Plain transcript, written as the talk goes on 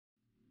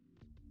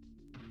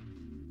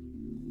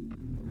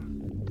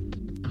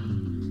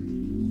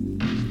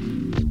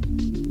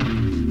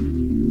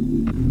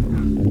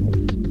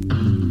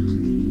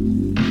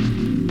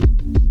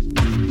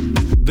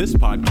This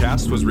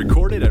podcast was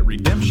recorded at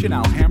Redemption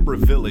Alhambra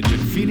Village in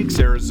Phoenix,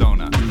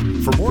 Arizona.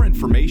 For more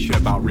information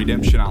about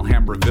Redemption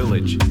Alhambra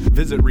Village,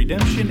 visit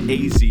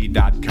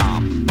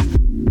redemptionaz.com.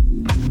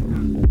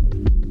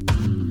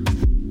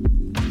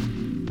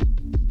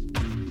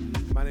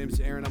 My name is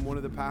Aaron. I'm one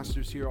of the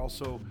pastors here.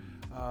 Also,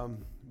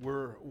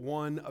 we're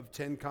one of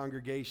 10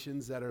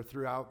 congregations that are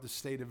throughout the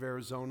state of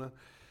Arizona.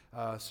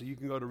 So you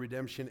can go to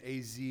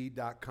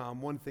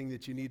redemptionaz.com. One thing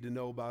that you need to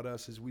know about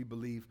us is we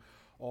believe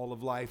all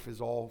of life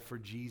is all for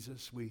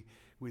Jesus. We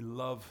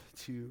love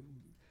to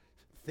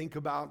think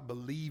about,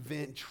 believe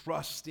in,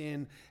 trust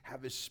in,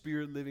 have His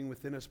Spirit living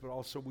within us, but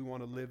also we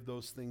want to live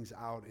those things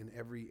out in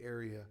every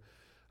area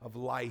of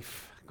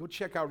life. Go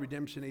check out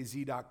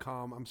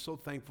redemptionaz.com. I'm so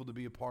thankful to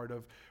be a part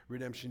of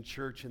Redemption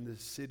Church in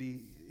this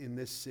city.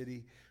 It's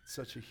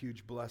such a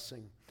huge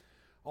blessing.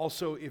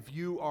 Also, if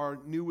you are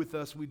new with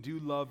us, we do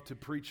love to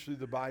preach through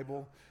the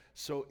Bible.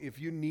 So if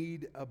you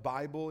need a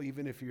Bible,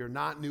 even if you're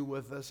not new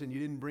with us and you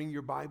didn't bring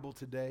your Bible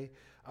today,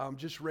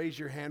 just raise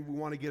your hand. We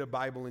want to get a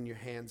Bible in your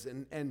hands.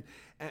 And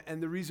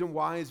the reason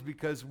why is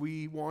because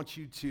we want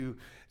you to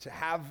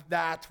have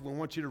that. We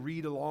want you to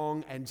read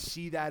along and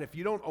see that. If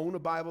you don't own a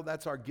Bible,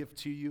 that's our gift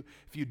to you.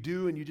 If you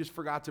do and you just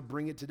forgot to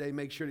bring it today,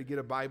 make sure to get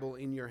a Bible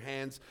in your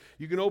hands.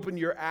 You can open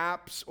your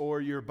apps or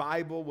your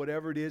Bible,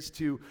 whatever it is,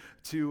 to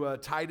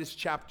Titus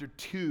chapter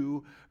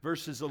 2,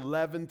 verses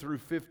 11 through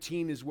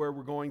 15 is where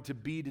we're going to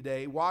be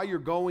today. While you're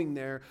going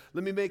there,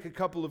 let me make a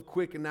couple of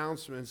quick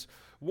announcements.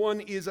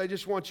 One is I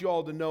just want you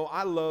all to know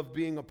I love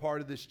being a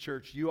part of this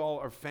church. You all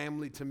are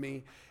family to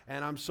me,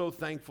 and I'm so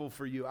thankful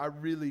for you. I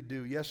really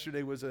do.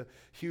 Yesterday was a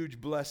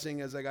huge blessing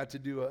as I got to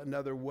do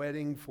another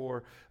wedding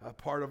for a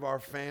part of our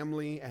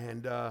family,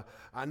 and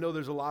I know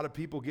there's a lot of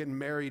people getting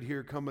married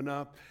here coming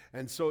up,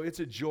 and so it's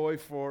a joy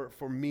for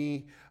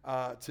me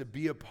to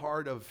be a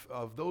part of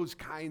those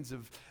kinds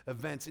of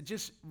events. It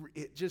just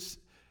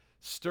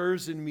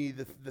stirs in me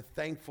the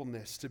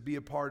thankfulness to be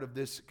a part of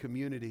this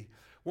community.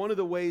 One of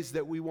the ways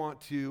that we want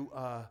to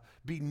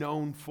be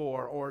known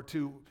for, or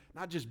to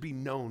not just be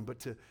known, but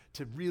to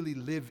really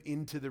live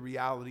into the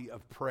reality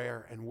of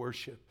prayer and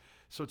worship.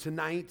 So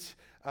tonight,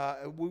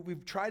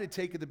 we've tried to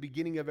take at the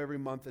beginning of every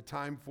month a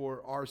time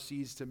for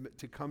RCs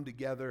to come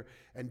together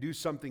and do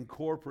something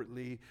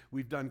corporately.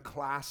 We've done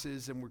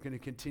classes, and we're going to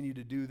continue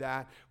to do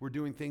that. We're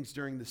doing things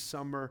during the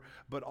summer,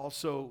 but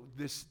also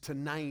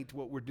tonight,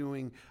 what we're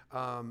doing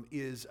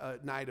is a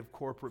night of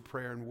corporate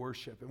prayer and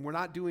worship. And we're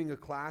not doing a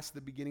class at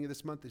the beginning of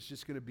this month. It's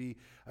just going to be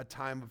a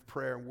time of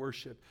prayer and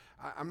worship.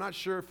 I'm not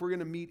sure if we're going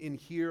to meet in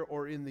here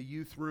or in the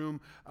youth room,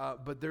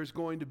 but there's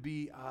going to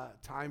be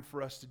time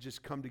for us to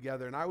just come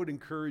together. And I would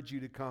encourage you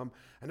to come.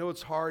 I know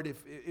it's hard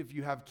if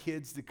you have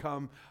kids to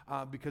come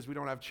because we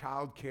don't have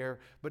childcare,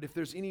 but if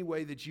there's any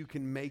way that you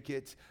can make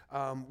it,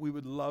 we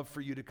would love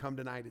for you to come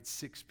tonight at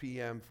 6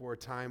 p.m. for a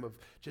time of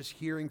just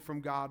hearing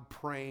from God,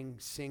 praying,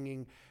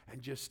 singing,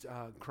 and just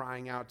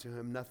crying out to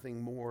Him.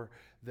 Nothing more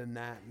than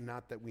that,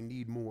 not that we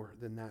need more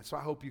than that. So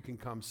I hope you can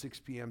come 6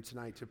 p.m.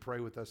 tonight to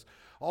pray with us.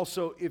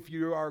 Also, if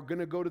you are going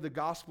to go to the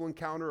gospel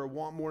encounter or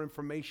want more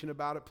information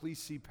about it, please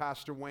see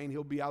Pastor Wayne.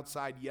 He'll be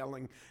outside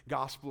yelling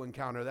gospel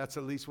encounter. That's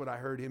at least what I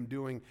heard him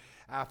doing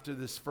after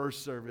this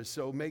first service.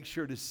 So make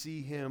sure to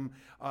see him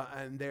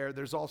and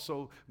there's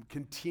also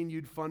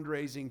continued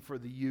fundraising for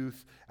the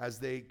youth as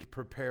they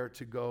prepare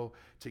to go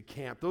to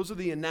camp. Those are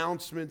the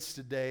announcements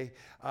today,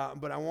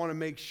 but I want to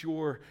make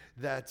sure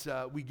that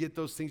we get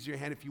those things in your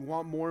hand. If you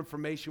want more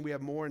information, we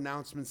have more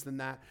announcements than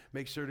that.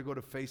 Make sure to go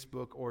to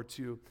Facebook or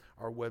to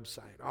our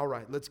website. All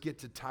right, let's get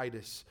to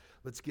Titus.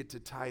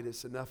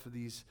 Enough of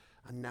these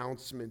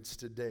announcements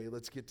today.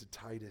 Let's get to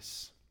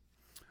Titus.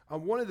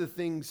 One of the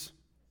things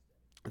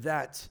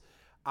that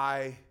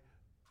I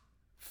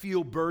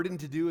feel burdened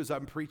to do as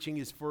I'm preaching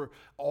is for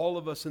all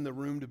of us in the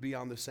room to be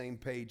on the same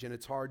page, and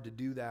it's hard to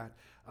do that,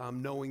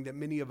 knowing that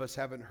many of us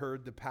haven't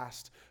heard the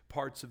past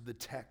parts of the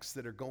text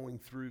that are going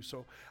through.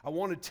 So I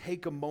want to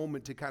take a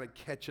moment to kind of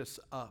catch us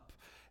up.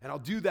 And I'll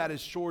do that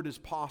as short as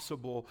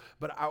possible,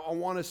 but I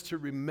want us to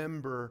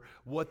remember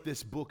what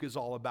this book is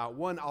all about.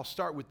 One, I'll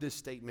start with this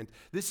statement.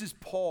 This is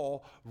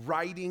Paul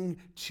writing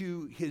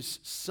to his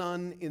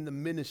son in the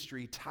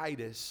ministry,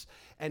 Titus,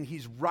 and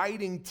he's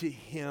writing to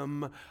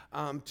him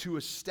to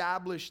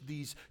establish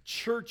these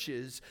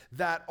churches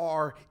that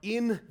are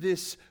in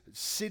this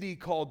city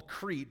called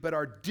Crete, but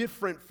are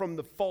different from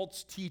the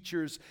false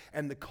teachers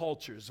and the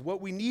cultures.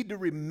 What we need to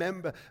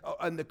remember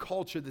and the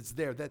culture that's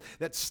there,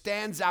 that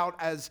stands out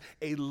as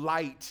a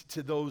light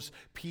to those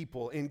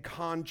people in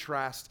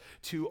contrast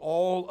to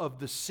all of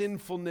the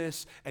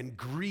sinfulness and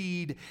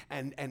greed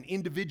and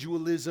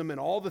individualism and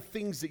all the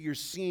things that you're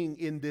seeing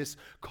in this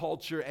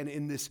culture and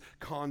in this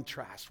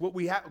contrast. What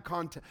we have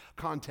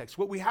context.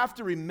 What we have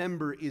to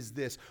remember is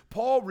this.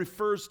 Paul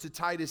refers to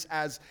Titus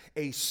as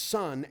a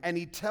son, and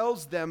he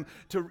tells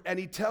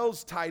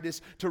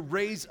Titus to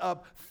raise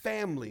up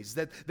families,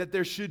 that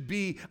there should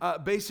be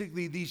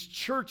basically these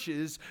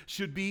churches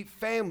should be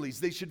families.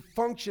 They should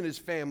function as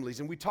families.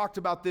 And we talked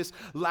about this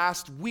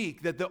last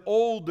week, that the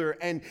older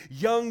and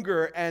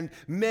younger and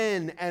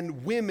men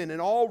and women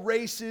and all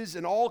races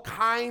and all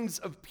kinds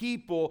of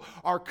people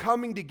are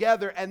coming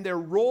together, and their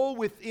role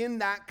within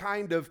that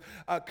kind of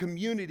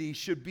community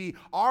should be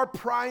our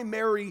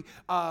primary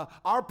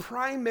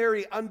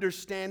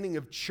understanding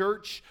of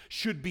church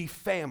should be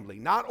family,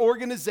 not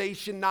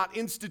organization, not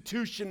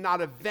institution,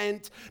 not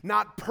event,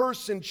 not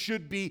person,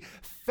 should be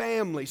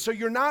family. So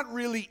you're not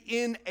really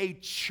in a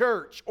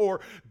church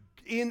or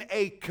in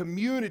a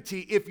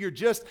community if you're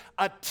just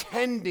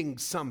attending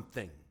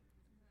something.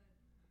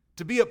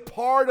 To be a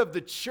part of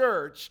the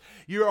church,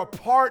 you're a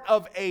part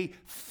of a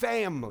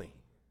family.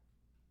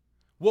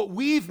 What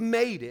we've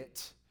made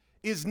it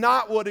is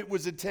not what it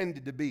was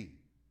intended to be.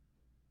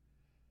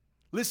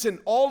 Listen,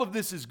 all of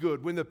this is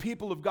good. When the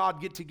people of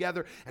God get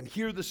together and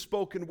hear the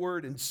spoken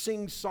word and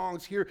sing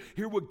songs, hear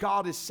what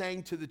God is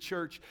saying to the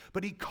church.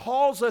 But he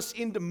calls us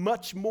into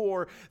much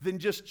more than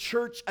just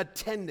church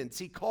attendance.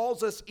 He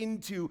calls us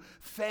into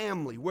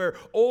family, where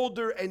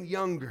older and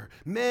younger,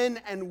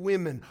 men and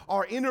women,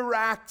 are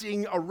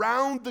interacting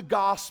around the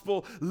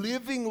gospel,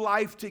 living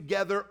life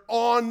together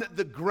on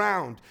the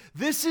ground.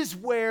 This is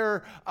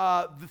where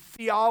the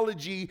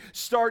theology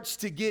starts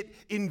to get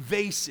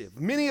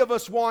invasive. Many of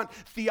us want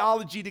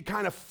theology to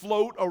kind of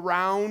float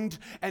around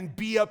and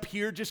be up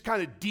here, just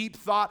kind of deep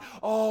thought.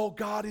 Oh,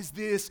 God is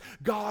this,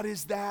 God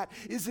is that.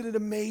 Isn't it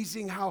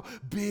amazing how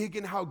big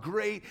and how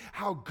great,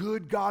 how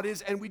good God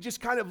is? And we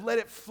just kind of let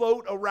it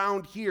float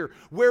around here.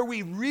 Where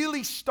we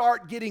really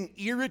start getting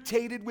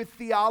irritated with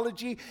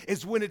theology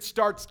is when it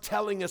starts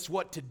telling us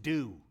what to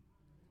do.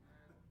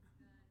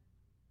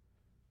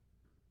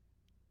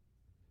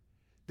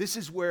 This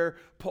is where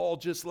Paul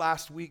just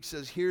last week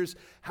says, here's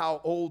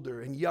how older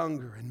and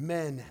younger and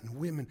men and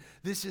women,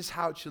 this is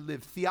how it should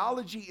live.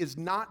 Theology is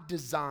not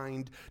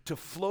designed to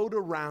float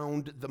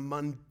around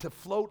to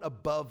float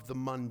above the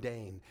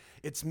mundane.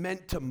 It's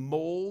meant to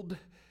mold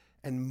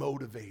and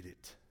motivate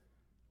it.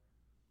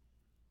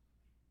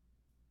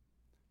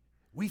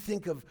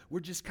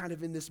 We're just kind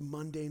of in this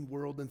mundane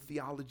world, and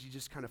theology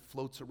just kind of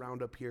floats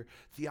around up here.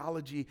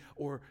 Theology,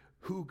 or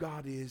who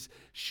God is,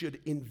 should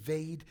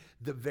invade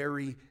the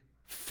very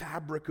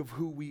fabric of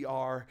who we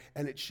are,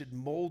 and it should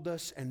mold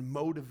us and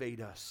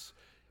motivate us.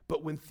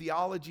 But when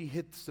theology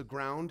hits the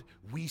ground,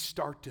 we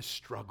start to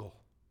struggle.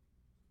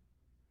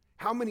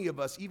 How many of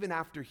us, even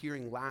after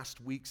hearing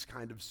last week's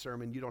kind of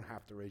sermon, you don't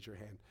have to raise your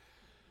hand,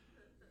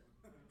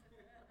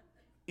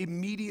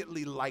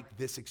 immediately like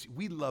this?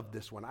 We love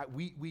this one.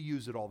 We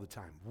use it all the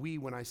time.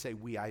 When I say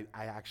we, I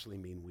actually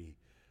mean we.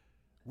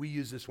 We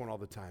use this one all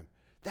the time.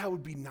 That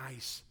would be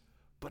nice,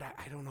 but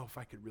I don't know if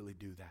I could really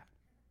do that.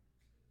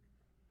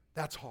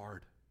 That's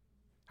hard.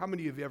 How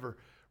many of you ever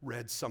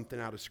read something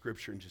out of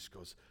Scripture and just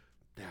goes,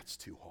 that's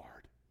too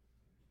hard?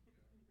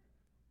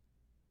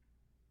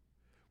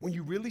 When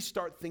you really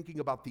start thinking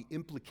about the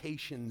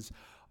implications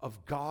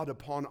of God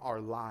upon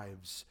our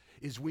lives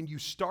is when you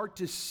start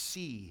to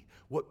see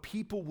what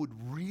people would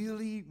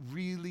really,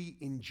 really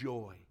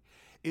enjoy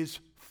is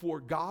for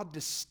God to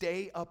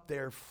stay up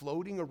there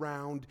floating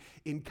around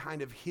in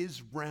kind of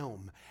his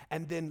realm,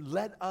 and then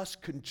let us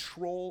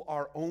control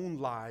our own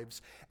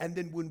lives. And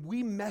then when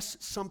we mess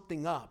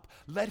something up,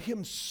 let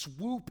him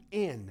swoop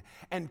in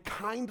and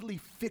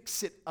kindly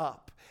fix it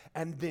up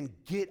and then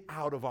get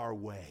out of our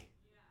way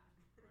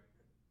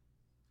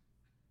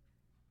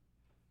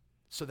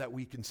so that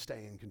we can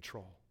stay in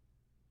control.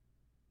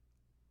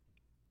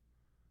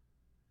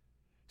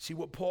 See,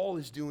 what Paul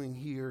is doing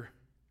here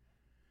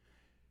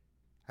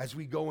as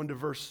we go into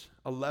verse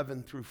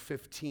 11 through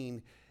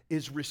 15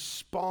 is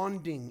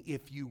responding,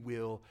 if you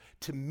will,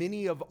 to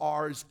many of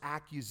ours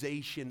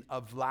accusation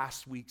of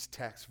last week's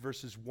text,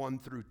 verses 1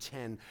 through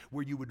 10,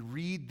 where you would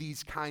read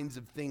these kinds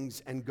of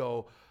things and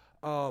go,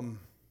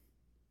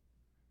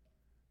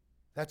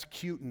 that's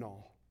cute and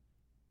all,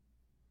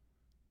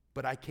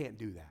 but I can't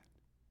do that.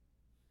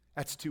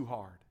 That's too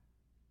hard.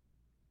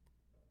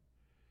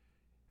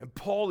 And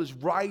Paul is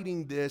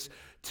writing this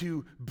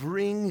to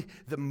bring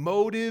the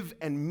motive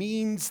and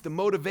means, the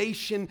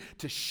motivation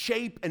to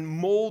shape and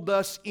mold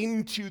us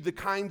into the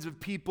kinds of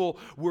people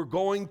we're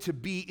going to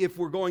be if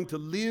we're going to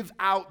live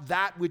out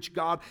that which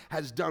God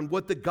has done,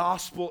 what the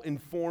gospel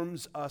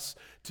informs us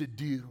to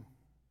do.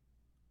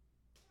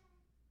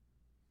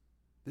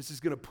 This is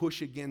going to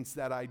push against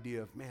that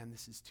idea of, man,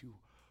 this is too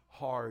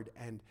hard,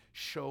 and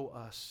show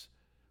us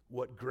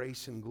what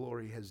grace and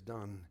glory has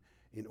done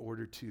in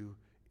order to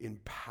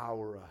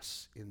empower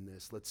us in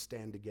this. Let's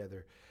stand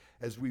together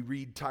as we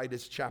read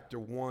Titus chapter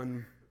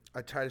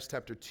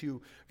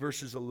 2,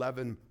 verses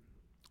 11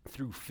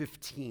 through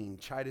 15.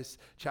 Titus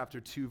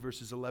chapter 2,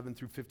 verses 11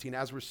 through 15.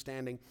 As we're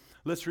standing,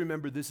 let's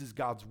remember this is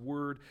God's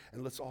word,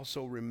 and let's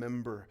also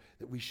remember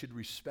that we should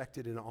respect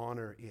it and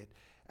honor it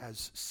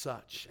as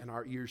such, and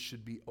our ears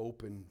should be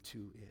open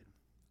to it.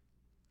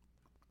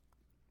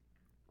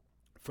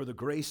 For the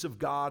grace of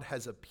God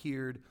has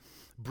appeared,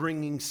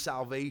 bringing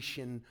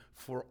salvation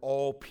for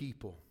all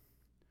people,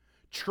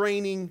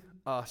 training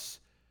us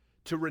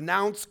to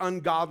renounce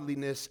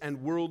ungodliness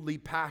and worldly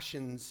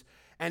passions,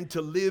 and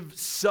to live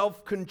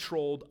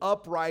self-controlled,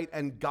 upright,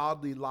 and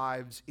godly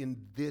lives in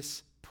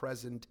this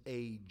present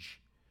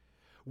age,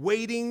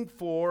 waiting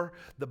for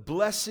the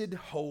blessed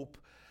hope,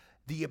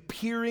 the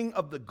appearing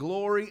of the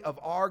glory of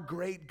our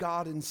great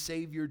God and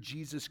Savior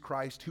Jesus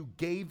Christ, who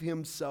gave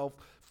himself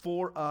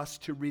for us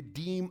to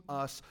redeem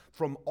us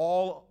from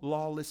all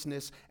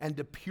lawlessness and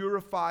to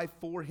purify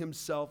for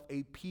himself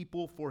a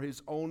people for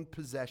his own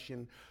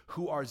possession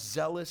who are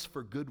zealous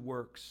for good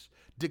works.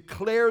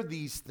 Declare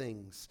these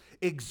things,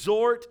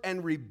 exhort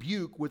and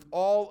rebuke with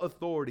all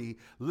authority.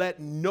 Let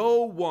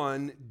no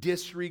one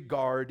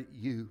disregard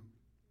you.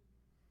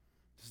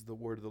 This is the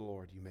word of the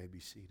Lord. You may be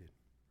seated.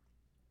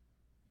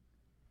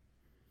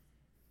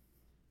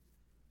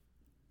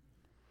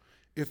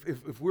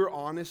 If we're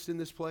honest in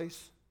this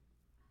place,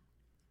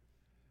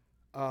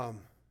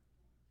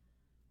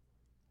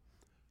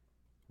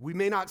 we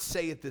may not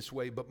say it this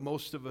way, but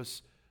most of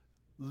us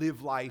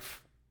live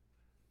life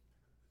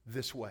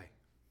this way.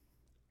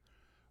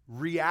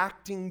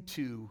 Reacting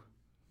to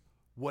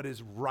what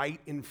is right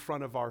in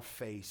front of our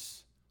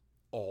face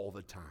all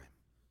the time.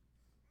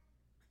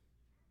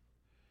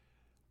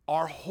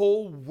 Our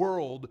whole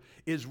world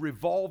is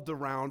revolved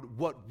around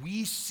what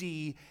we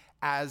see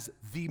as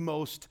the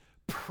most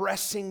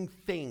pressing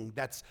thing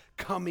that's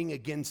coming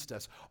against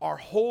us. Our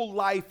whole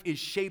life is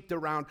shaped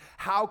around,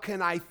 how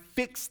can I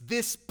fix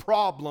this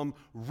problem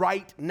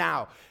right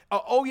now?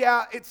 Oh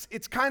yeah,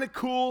 it's kind of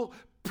cool,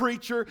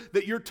 preacher,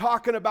 that you're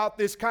talking about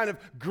this kind of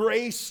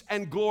grace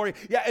and glory.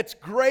 Yeah, it's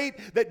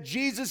great that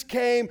Jesus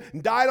came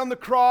and died on the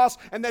cross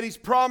and that he's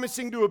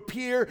promising to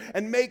appear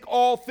and make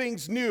all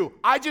things new.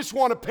 I just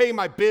want to pay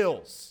my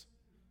bills.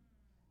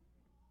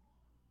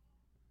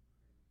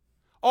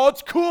 Oh,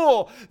 it's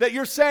cool that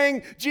you're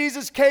saying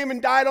Jesus came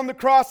and died on the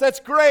cross. That's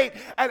great.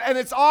 And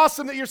it's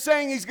awesome that you're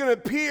saying he's going to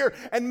appear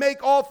and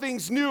make all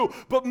things new.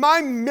 But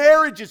my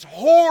marriage is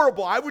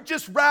horrible. I would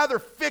just rather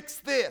fix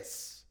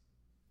this.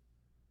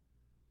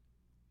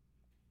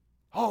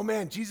 Oh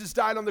man, Jesus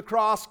died on the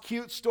cross,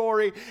 cute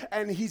story,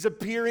 and he's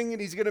appearing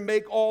and he's going to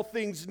make all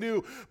things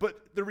new.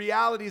 But the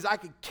reality is I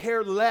could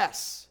care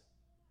less.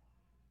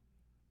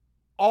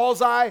 All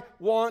I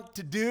want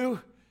to do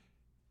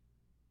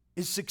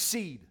is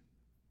succeed.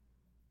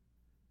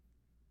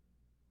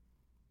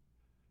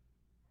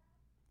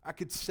 I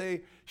could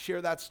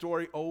share that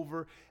story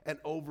over and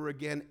over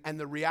again, and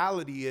the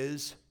reality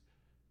is,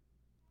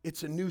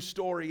 it's a new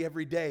story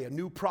every day, a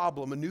new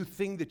problem, a new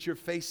thing that you're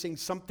facing,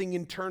 something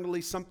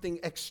internally, something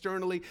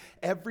externally.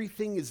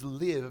 Everything is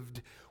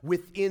lived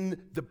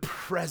within the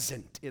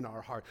present in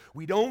our heart.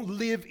 We don't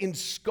live in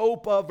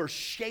scope of or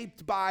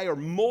shaped by or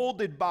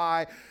molded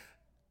by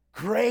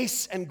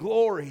grace and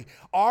glory.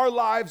 Our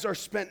lives are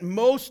spent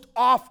most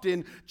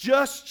often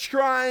just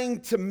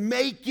trying to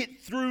make it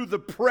through the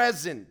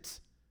present.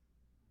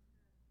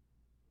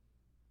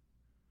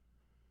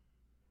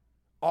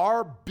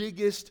 Our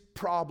biggest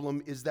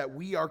problem is that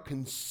we are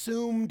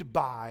consumed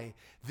by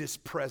this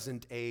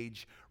present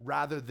age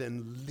rather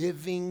than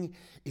living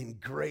in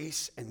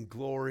grace and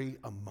glory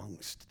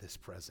amongst this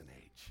present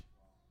age.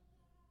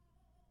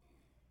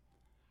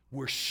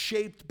 We're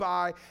shaped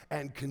by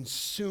and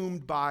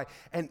consumed by,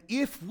 and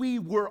if we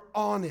were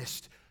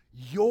honest,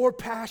 your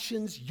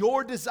passions,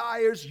 your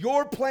desires,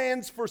 your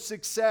plans for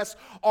success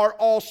are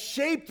all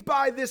shaped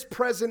by this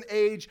present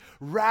age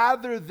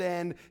rather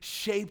than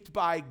shaped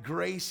by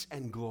grace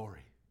and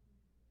glory.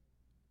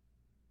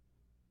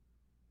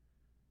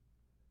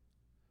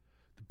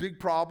 The big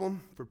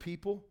problem for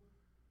people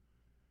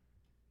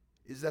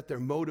is that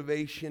their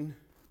motivation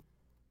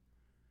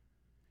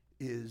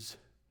is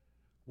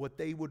what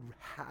they would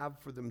have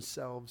for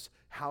themselves,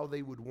 how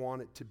they would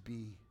want it to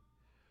be,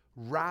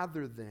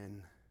 rather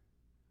than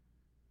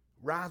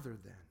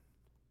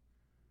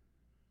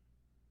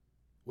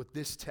what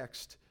this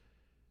text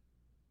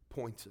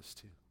points us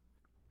to.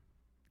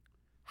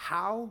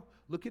 How?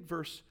 Look at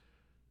verse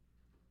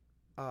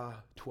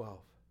 12.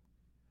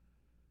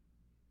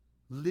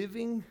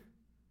 Living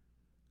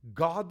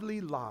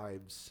godly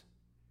lives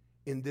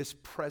in this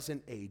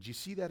present age. You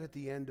see that at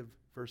the end of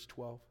verse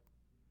 12?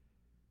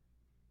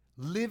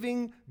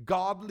 Living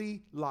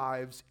godly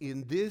lives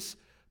in this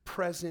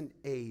present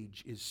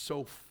age is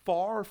so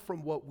far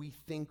from what we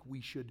think we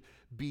should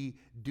be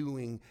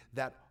doing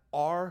that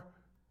our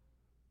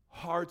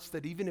hearts,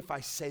 that even if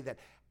I say that,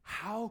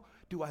 how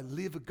do I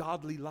live a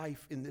godly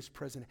life in this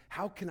present?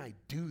 How can I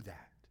do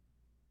that?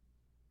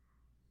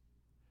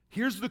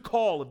 Here's the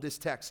call of this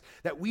text,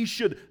 that we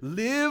should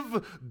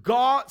live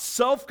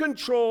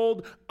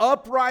self-controlled,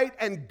 upright,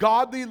 and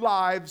godly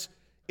lives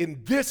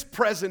in this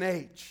present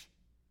age.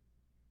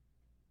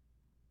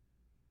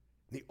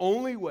 The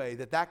only way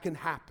that can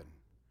happen,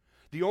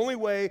 The only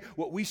way,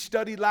 what we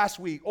studied last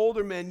week,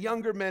 older men,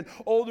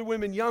 older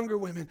women, younger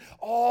women,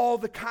 all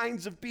the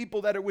kinds of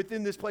people that are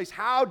within this place,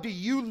 how do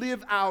you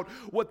live out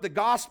what the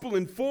gospel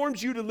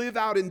informs you to live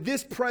out in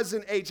this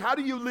present age? How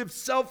do you live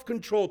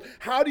self-controlled?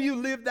 How do you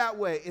live that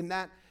way? And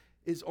that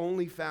is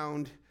only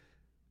found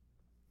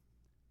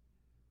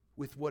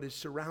with what is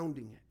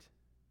surrounding it.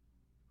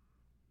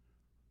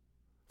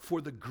 For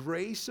the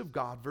grace of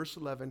God, verse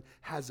 11,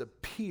 has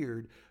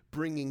appeared,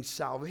 bringing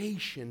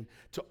salvation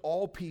to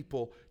all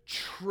people,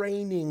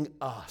 training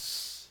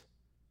us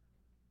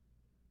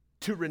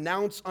to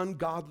renounce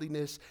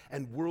ungodliness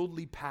and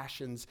worldly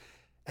passions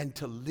and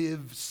to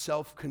live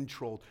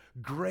self-controlled.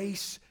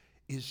 Grace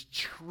is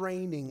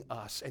training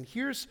us. And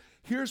here's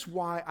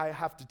why I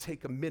have to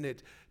take a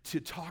minute to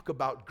talk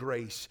about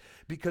grace.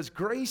 Because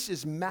grace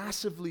is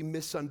massively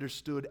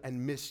misunderstood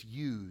and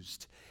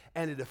misused.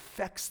 And it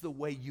affects the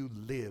way you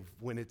live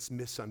when it's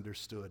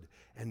misunderstood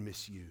and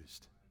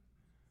misused.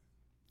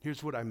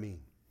 Here's what I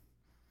mean.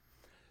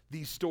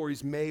 These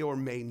stories may or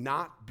may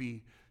not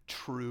be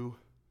true.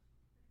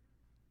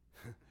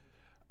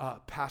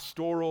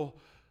 Pastoral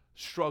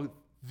struggle.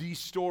 These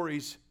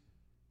stories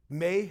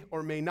may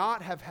or may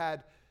not have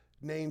had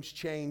names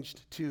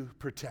changed to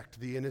protect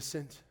the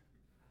innocent.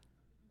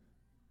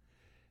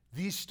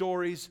 These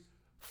stories,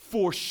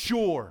 for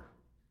sure,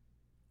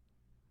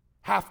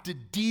 have to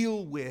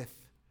deal with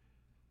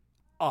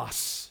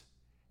us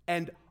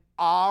and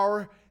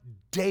our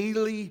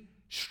daily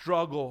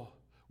struggle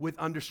with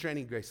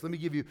understanding grace. Let me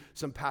give you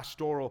some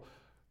pastoral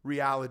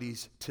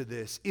realities to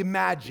this.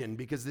 Imagine,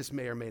 because this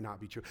may or may not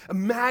be true,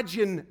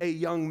 imagine a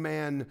young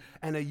man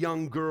and a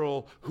young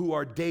girl who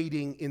are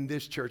dating in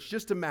this church.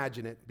 Just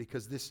imagine it,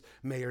 because this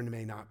may or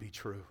may not be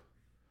true.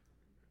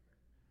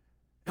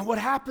 And what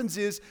happens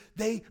is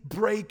they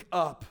break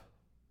up.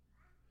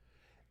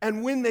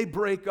 And when they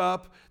break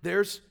up,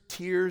 there's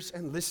tears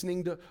and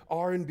listening to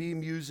R&B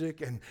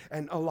music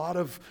and a lot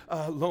of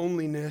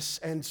loneliness.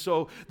 And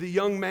so the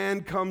young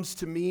man comes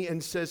to me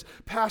and says,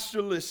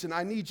 "Pastor, listen,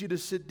 I need you to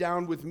sit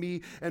down with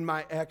me and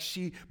my ex.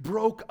 She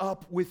broke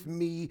up with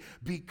me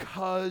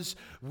because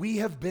we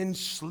have been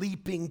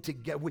sleeping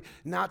together."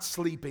 Not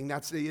sleeping,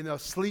 that's,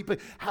 sleeping,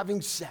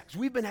 having sex.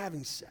 We've been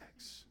having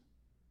sex.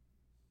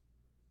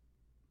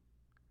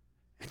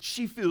 And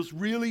she feels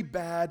really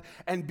bad,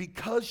 and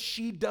because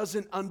she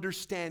doesn't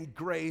understand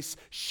grace,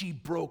 she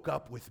broke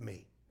up with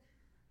me.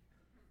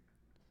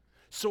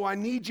 So I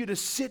need you to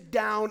sit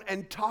down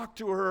and talk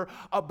to her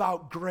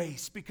about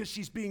grace, because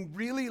she's being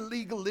really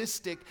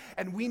legalistic,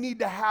 and we need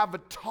to have a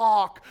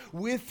talk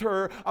with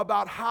her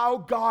about how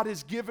God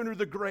has given her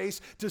the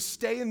grace to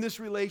stay in this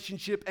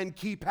relationship and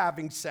keep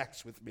having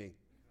sex with me.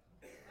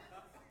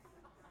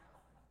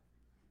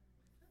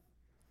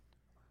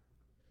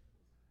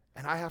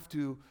 And I have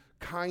to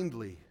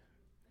kindly,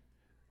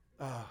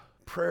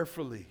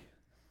 prayerfully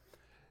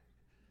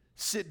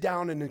sit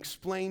down and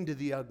explain to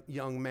the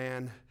young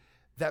man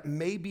that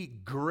maybe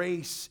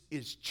grace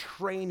is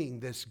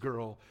training this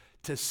girl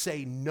to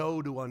say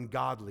no to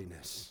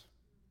ungodliness.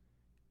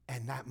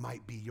 And that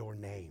might be your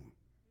name.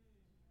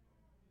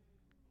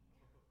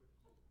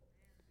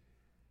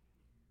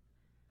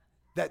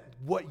 That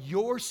what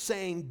you're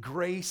saying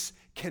grace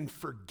can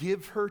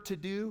forgive her to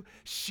do,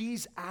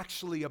 she's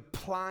actually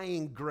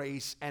applying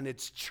grace, and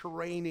it's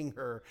training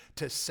her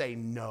to say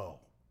no.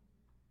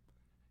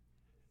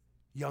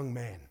 Young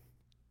man,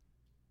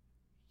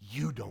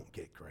 you don't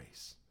get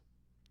grace.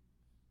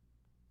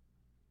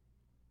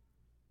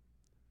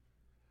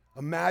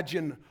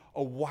 Imagine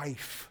a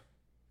wife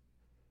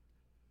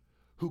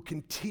who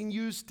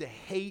continues to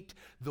hate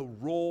the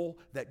role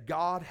that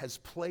God has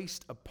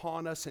placed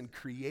upon us and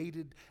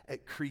created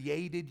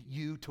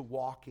you to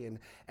walk in,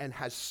 and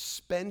has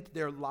spent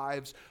their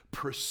lives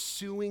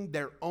pursuing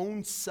their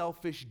own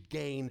selfish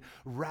gain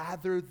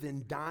rather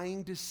than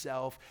dying to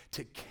self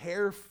to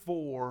care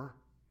for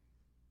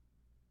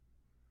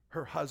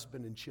her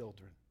husband and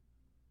children.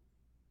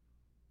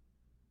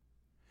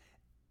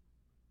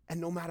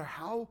 And no matter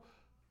how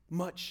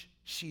much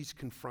she's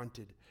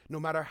confronted, no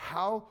matter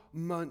how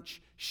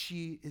much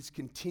she is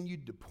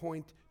continued to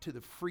point to the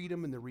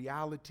freedom and the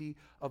reality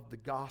of the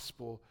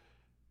gospel,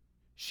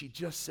 she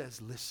just says,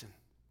 "Listen,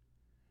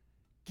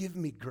 give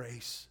me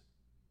grace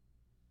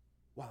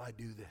while I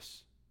do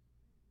this.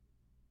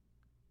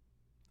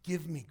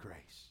 Give me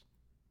grace."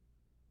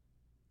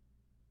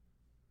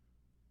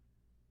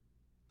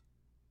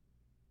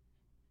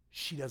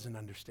 She doesn't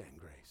understand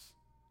grace.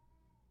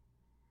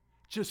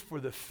 Just for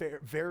the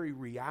very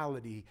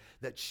reality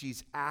that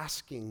she's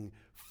asking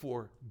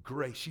for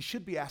grace. She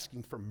should be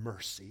asking for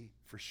mercy,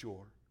 for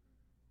sure.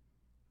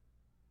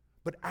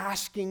 But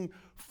asking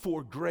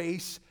for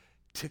grace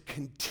to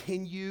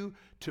continue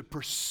to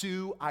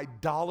pursue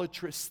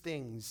idolatrous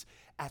things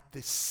at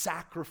the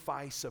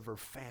sacrifice of her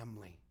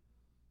family.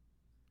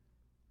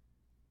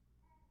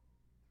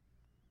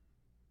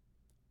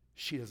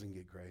 She doesn't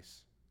get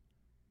grace.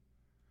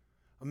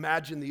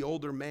 Imagine the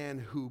older man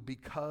who,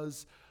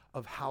 because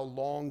of how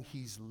long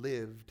he's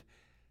lived,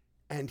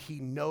 and he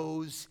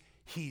knows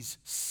he's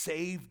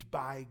saved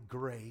by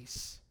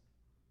grace,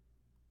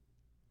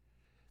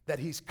 that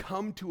he's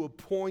come to a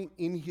point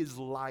in his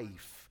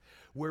life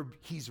where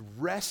he's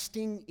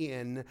resting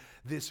in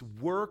this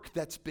work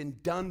that's been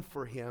done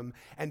for him.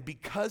 And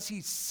because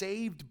he's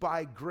saved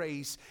by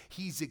grace,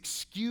 he's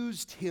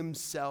excused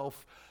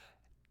himself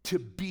to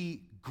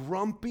be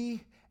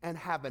grumpy and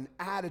have an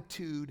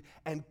attitude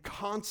and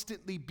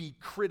constantly be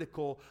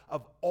critical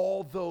of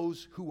all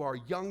those who are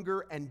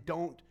younger and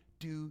don't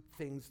do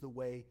things the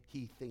way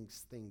he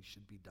thinks things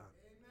should be done.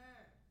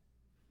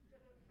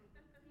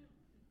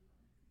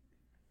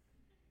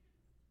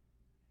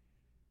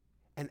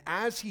 And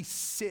as he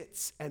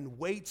sits and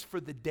waits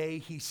for the day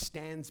he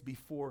stands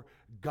before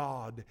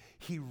God,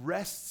 he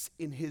rests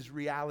in his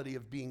reality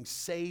of being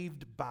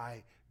saved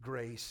by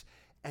grace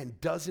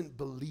and doesn't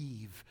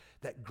believe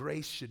that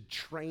grace should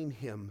train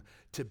him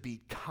to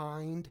be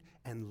kind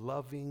and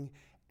loving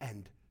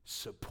and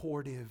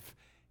supportive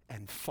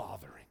and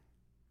fathering.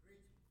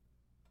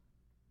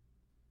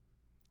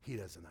 He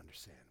doesn't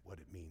understand what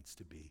it means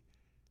to be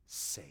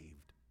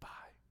saved by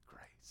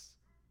grace.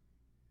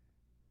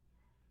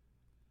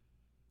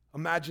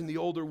 Imagine the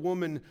older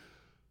woman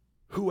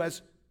who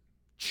has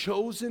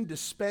chosen to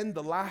spend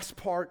the last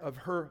part of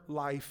her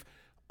life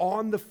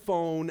on the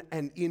phone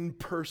and in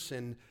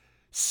person,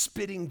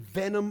 spitting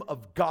venom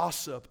of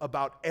gossip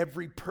about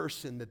every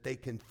person that they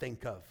can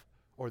think of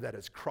or that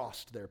has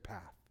crossed their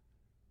path.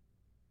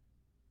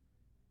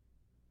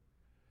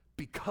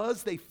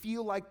 Because they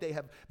feel like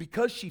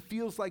because she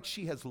feels like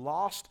she has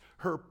lost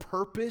her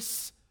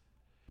purpose,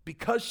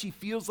 because she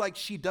feels like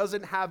she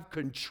doesn't have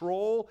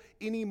control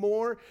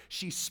anymore,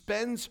 she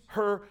spends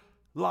her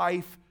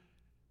life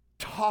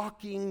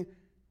talking,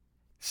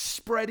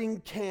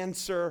 spreading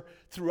cancer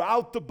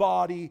throughout the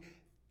body,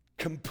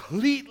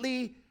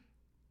 completely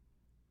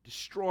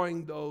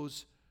destroying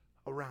those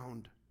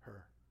around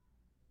her.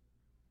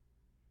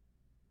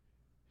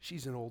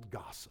 She's an old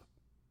gossip.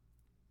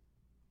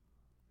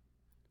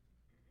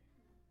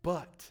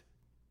 But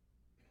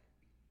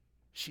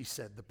she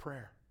said the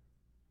prayer.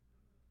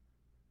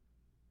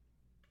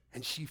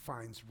 And she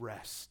finds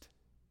rest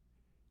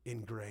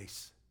in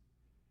grace.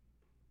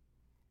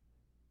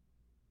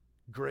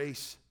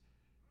 Grace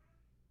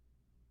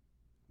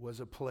was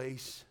a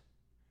place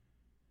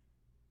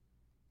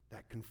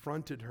that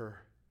confronted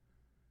her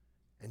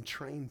and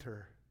trained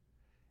her.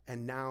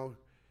 And now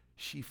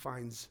she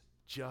finds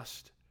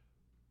just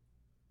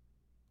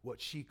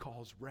what she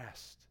calls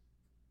rest.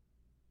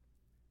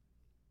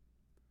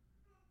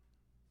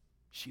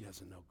 She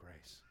doesn't know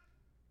grace.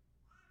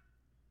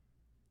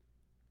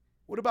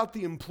 What about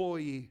the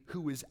employee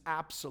who is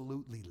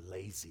absolutely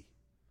lazy?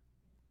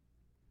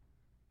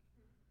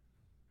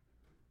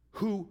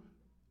 Who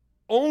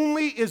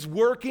only is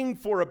working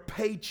for a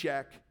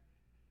paycheck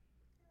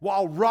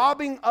while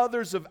robbing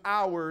others of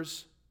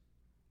hours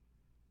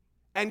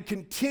and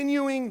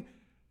continuing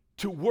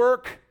to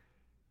work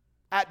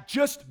at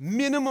just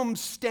minimum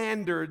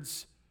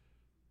standards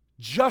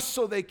just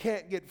so they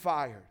can't get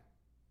fired?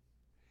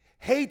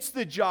 Hates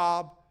the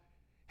job,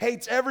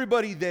 hates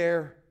everybody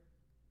there,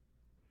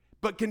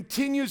 but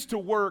continues to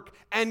work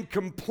and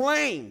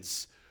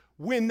complains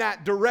when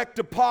that direct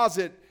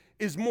deposit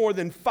is more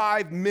than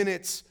 5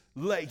 minutes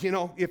late. You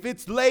know, if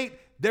it's late,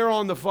 they're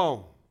on the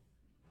phone.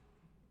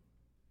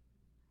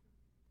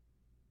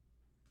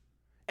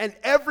 And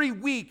every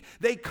week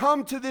they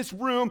come to this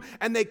room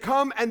and they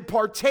come and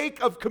partake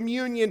of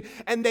communion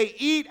and they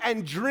eat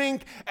and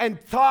drink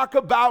and talk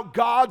about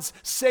God's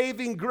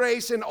saving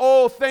grace and,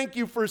 oh, thank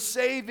you for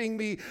saving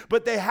me.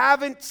 But they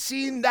haven't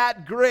seen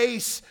that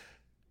grace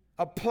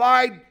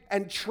applied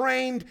and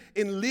trained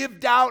and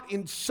lived out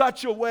in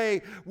such a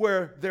way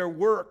where their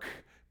work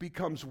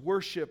becomes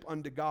worship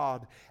unto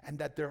God and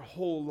that their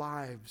whole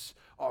lives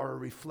are a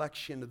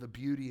reflection of the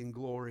beauty and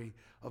glory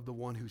of the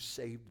one who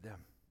saved them.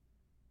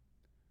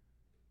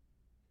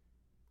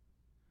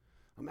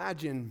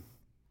 Imagine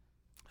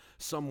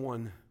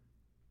someone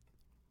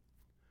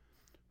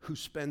who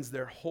spends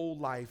their whole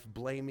life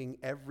blaming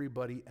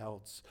everybody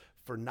else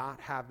for not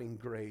having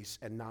grace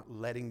and not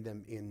letting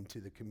them into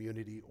the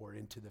community or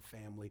into the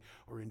family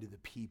or into the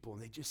people.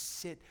 And they just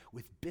sit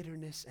with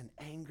bitterness and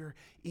anger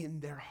in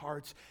their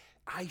hearts,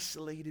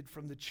 isolated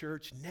from the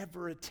church,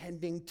 never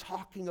attending,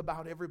 talking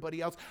about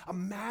everybody else.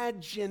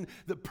 Imagine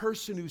the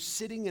person who's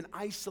sitting in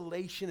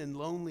isolation and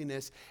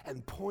loneliness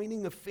and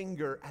pointing a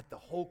finger at the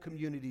whole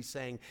community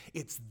saying,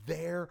 it's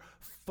their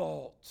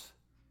fault.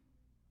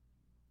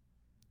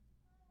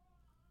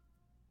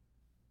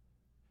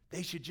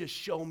 They should just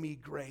show me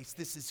grace.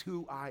 This is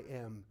who I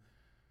am.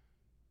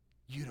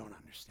 You don't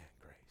understand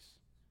grace.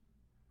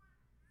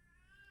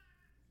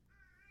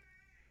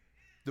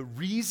 The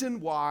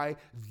reason why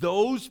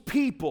those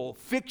people,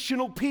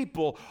 fictional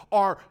people,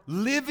 are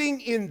living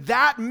in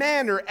that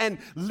manner and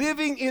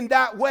living in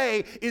that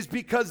way is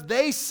because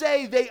they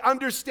say they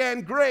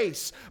understand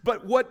grace.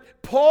 But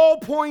what Paul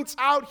points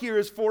out here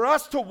is for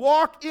us to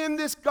walk in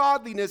this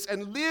godliness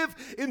and live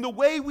in the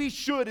way we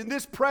should in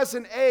this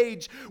present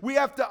age, we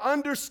have to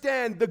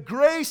understand the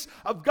grace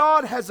of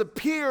God has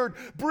appeared,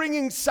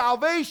 bringing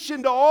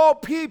salvation to all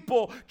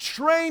people,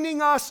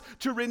 training us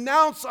to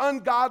renounce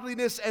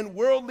ungodliness and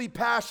worldly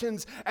passions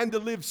and to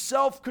live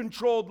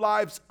self-controlled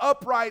lives,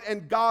 upright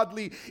and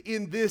godly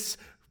in this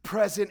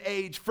present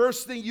age.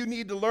 First thing you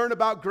need to learn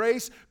about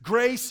grace,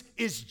 grace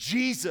is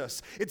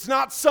Jesus. It's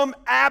not some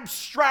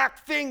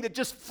abstract thing that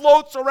just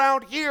floats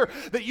around here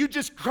that you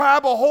just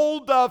grab a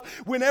hold of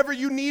whenever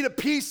you need a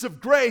piece of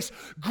grace.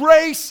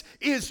 Grace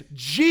is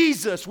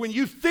Jesus. When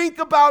you think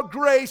about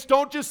grace,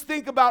 don't just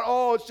think about,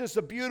 oh, it's just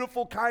a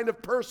beautiful kind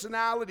of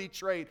personality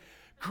trait.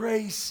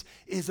 Grace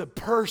is a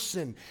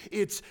person.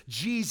 It's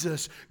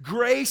Jesus.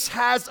 Grace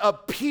has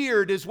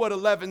appeared, is what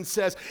 11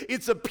 says.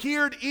 It's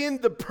appeared in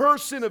the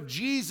person of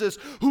Jesus,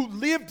 who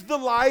lived the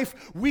life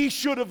we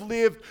should have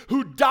lived,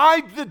 who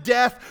died the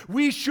death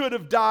we should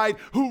have died,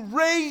 who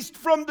raised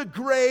from the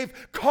grave,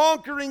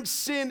 conquering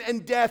sin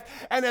and death,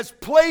 and has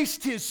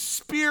placed his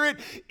Spirit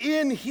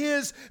in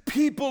his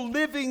people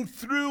living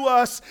through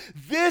us.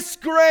 This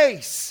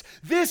grace,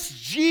 this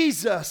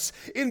Jesus,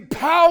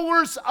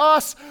 empowers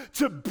us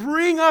to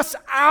bring us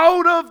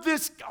out of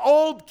this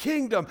old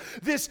kingdom,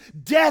 this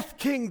death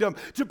kingdom,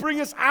 to bring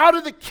us out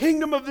of the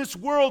kingdom of this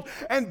world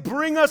and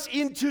bring us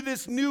into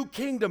this new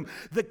kingdom,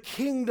 the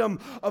kingdom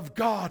of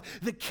God,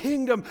 the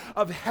kingdom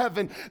of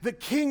heaven, the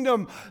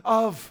kingdom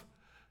of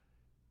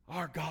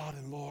our God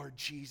and Lord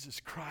Jesus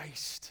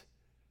Christ.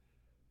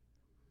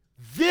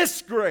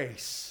 This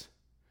grace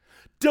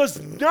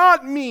does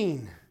not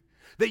mean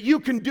that you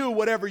can do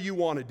whatever you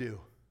want to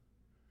do.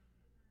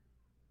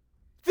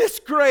 This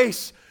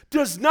grace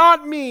does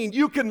not mean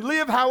you can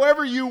live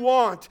however you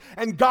want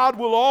and God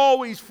will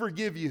always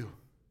forgive you.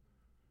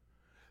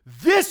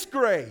 This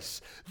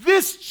grace,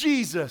 this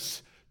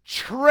Jesus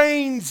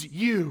trains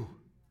you.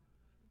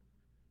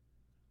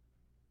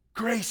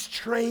 Grace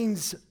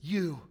trains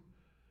you.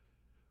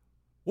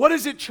 What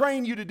does it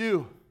train you to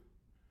do?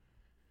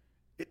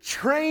 It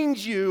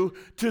trains you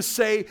to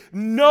say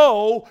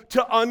no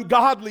to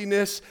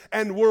ungodliness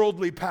and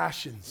worldly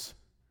passions.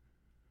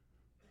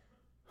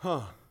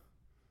 It's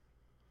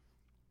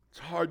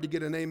hard to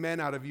get an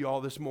amen out of you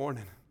all this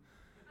morning.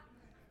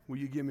 Will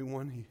you give me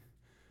one?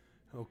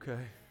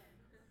 Okay.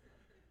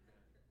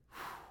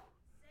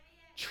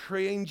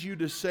 Trains you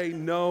to say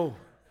no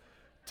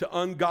to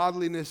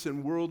ungodliness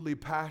and worldly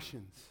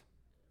passions.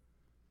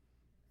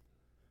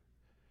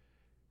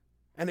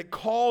 And it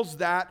calls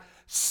that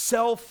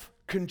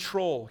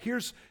self-control.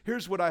 Here's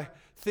what I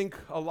think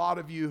a lot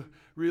of you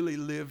really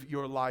live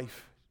your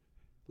life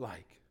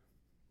like.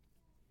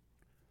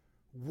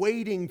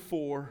 Waiting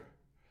for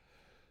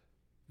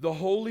the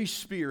Holy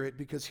Spirit,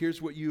 because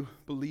here's what you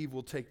believe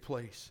will take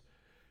place,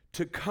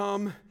 to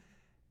come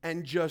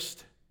and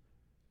just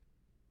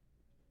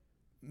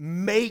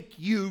make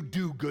you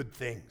do good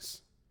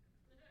things.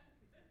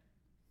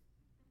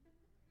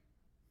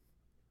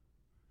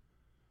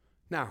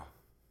 Now,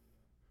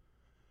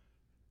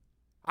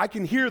 I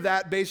can hear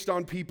that based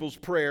on people's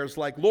prayers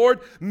like, Lord,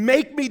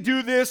 make me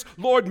do this.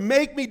 Lord,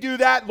 make me do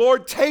that.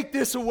 Lord, take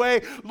this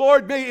away.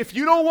 Lord, if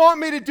you don't want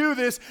me to do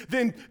this,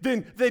 then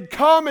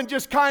come and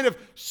just kind of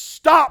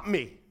stop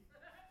me.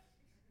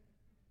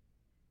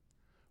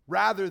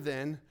 Rather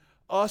than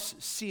us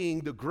seeing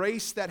the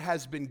grace that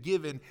has been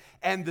given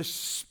and the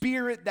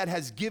Spirit that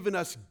has given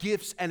us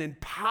gifts and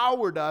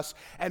empowered us.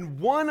 And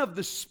one of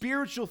the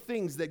spiritual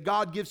things that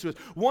God gives to us,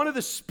 one of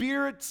the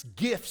Spirit's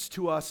gifts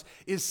to us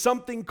is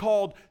something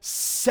called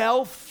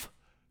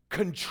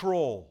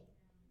self-control.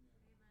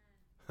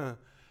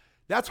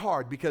 That's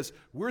hard because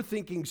we're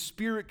thinking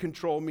spirit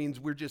control means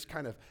we're just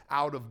kind of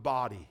out of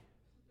body.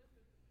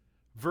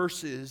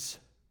 Versus,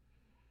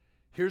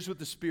 here's what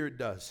the Spirit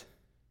does.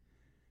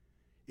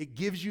 It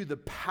gives you the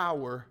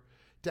power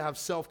to have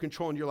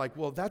self-control. And you're like,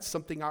 well, that's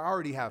something I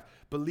already have.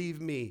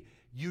 Believe me,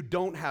 you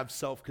don't have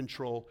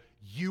self-control.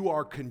 You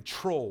are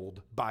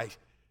controlled by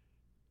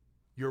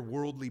your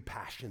worldly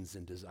passions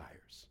and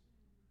desires.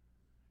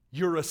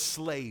 You're a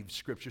slave,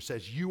 Scripture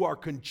says. You are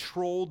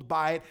controlled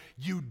by it.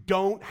 You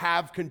don't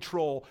have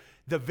control.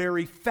 The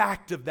very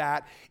fact of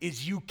that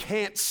is you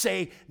can't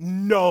say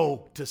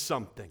no to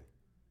something.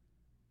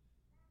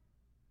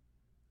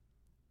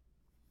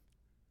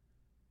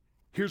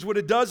 Here's what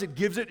it does.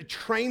 It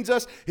trains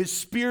us. His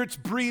Spirit's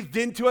breathed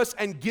into us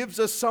and gives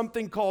us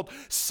something called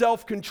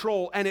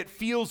self-control. And it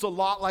feels a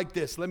lot like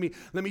this. Let me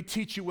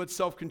teach you what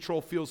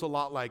self-control feels a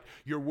lot like.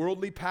 Your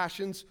worldly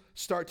passions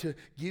start to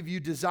give you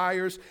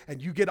desires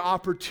and you get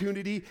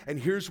opportunity. And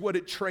here's what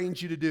it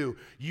trains you to do.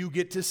 You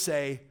get to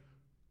say,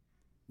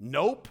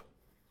 nope.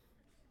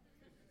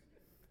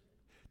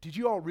 Did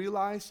you all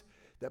realize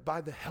that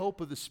by the help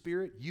of the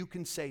Spirit, you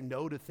can say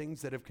no to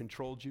things that have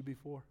controlled you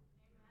before?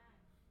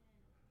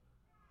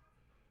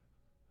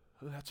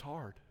 Oh, that's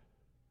hard.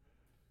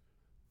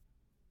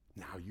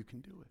 Now you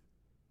can do it.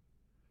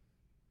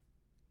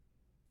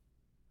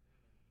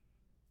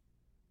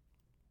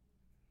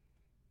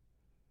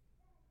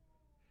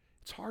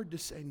 It's hard to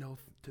say no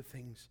to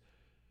things.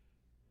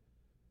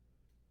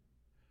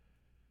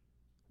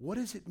 What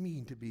does it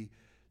mean to be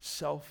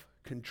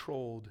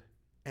self-controlled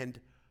and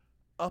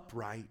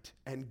upright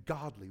and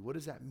godly? What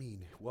does that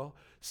mean? Well,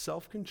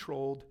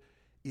 self-controlled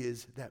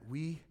is that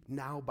we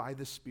now by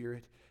the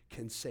Spirit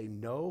can say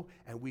no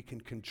and we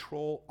can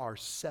control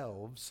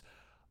ourselves.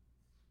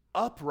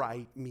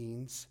 Upright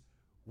means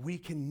we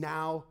can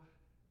now,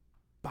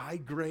 by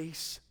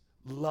grace,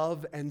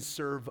 love and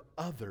serve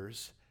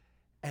others.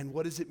 And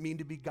what does it mean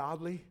to be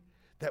godly?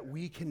 That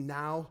we can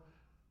now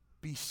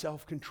be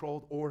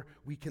self-controlled, or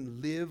we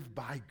can live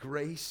by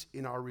grace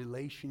in our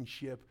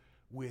relationship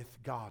with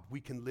God. We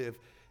can live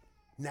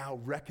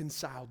now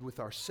reconciled with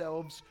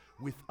ourselves,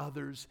 with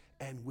others,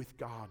 and with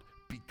God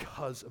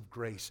because of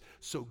grace.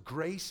 So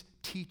grace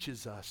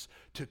teaches us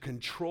to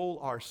control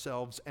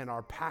ourselves and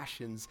our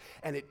passions,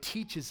 and it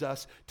teaches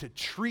us to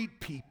treat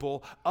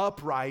people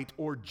upright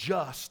or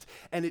just,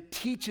 and it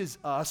teaches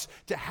us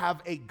to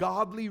have a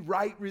godly,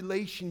 right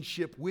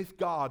relationship with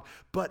God,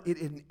 but it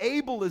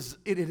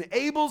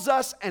enables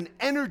us and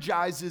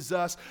energizes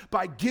us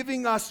by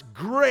giving us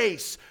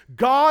grace.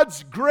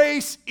 God's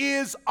grace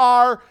is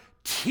our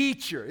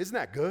teacher. Isn't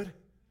that good?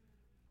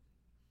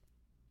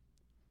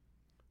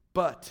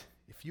 But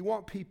if you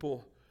want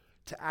people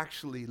to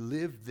actually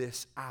live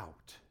this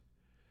out,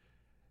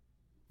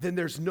 then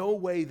there's no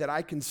way that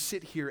I can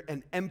sit here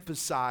and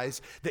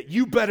emphasize that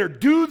you better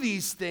do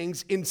these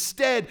things.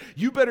 Instead,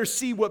 you better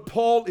see what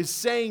Paul is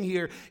saying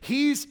here.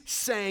 He's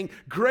saying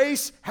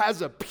grace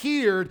has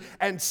appeared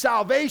and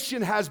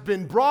salvation has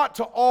been brought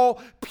to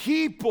all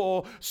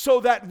people so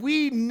that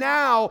we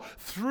now,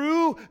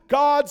 through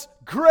God's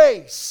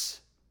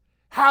grace,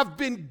 have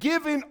been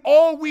given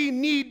all we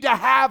need to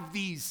have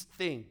these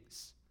things.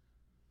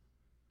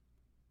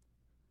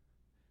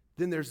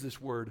 Then there's this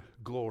word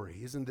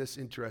glory. Isn't this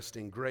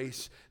interesting?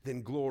 Grace,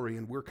 then glory.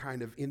 And we're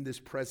kind of in this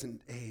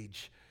present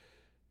age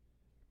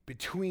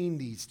between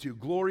these two.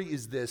 Glory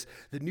is this: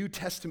 the New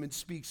Testament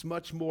speaks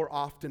much more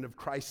often of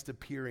Christ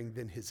appearing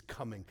than his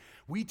coming.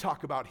 We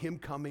talk about him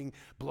coming,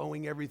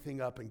 blowing everything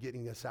up and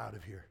getting us out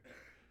of here.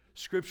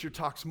 Scripture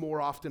talks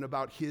more often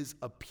about his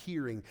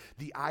appearing,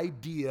 the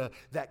idea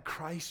that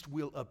Christ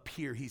will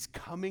appear. He's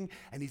coming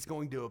and he's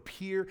going to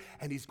appear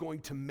and he's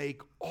going to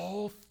make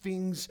all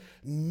things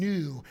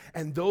new.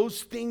 And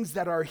those things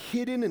that are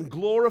hidden and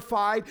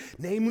glorified,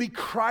 namely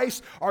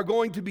Christ, are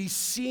going to be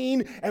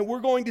seen, and we're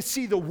going to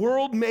see the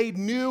world made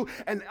new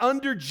and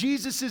under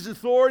Jesus'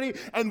 authority.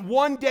 And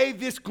one day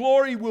this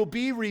glory will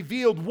be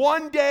revealed.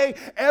 One day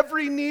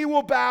every knee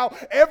will bow,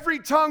 every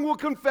tongue will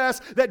confess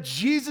that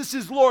Jesus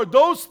is Lord.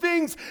 Those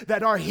things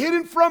that are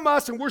hidden from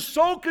us, and we're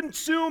so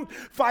consumed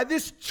by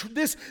this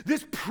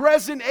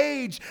present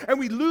age, and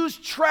we lose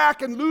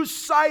track and lose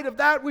sight of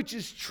that which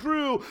is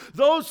true.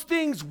 Those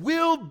things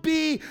will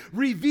be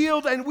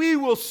revealed, and we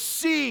will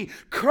see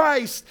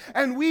Christ,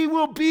 and we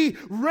will be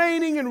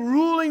reigning and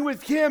ruling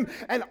with him,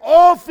 and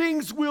all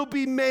things will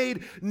be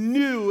made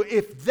new.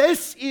 If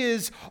this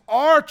is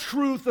our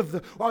truth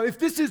if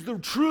this is the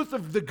truth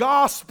of the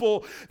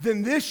gospel,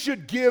 then this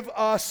should give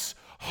us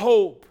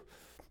hope.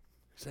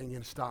 Saying you're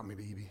going to stop me,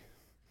 baby.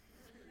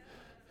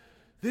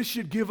 This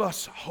should give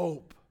us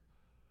hope.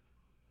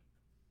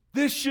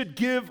 This should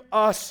give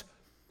us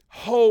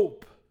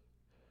hope.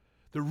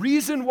 The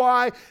reason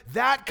why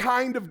that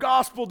kind of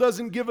gospel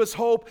doesn't give us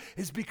hope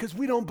is because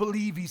we don't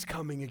believe he's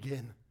coming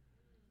again.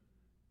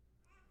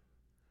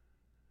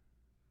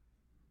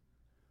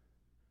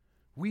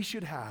 We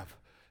should have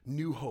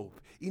new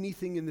hope.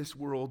 Anything in this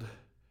world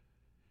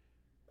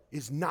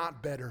is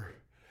not better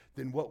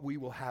than what we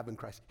will have in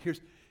Christ.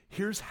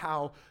 Here's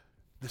how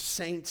the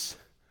saints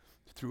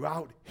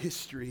throughout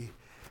history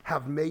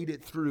have made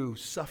it through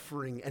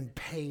suffering and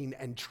pain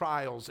and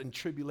trials and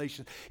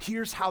tribulation.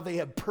 Here's how they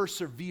have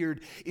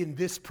persevered in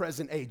this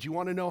present age. You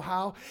want to know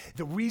how?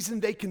 The reason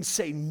they can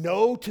say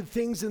no to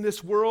things in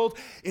this world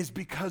is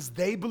because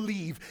they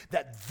believe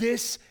that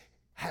this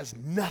has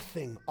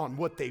nothing on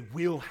what they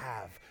will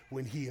have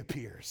when he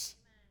appears.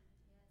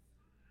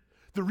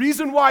 The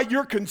reason why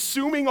you're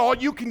consuming all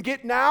you can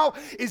get now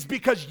is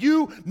because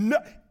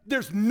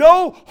there's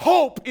no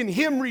hope in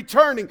him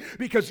returning,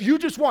 because you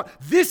just want,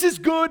 this is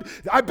good,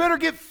 I better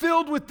get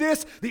filled with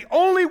this. The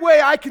only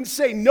way I can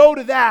say no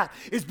to that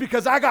is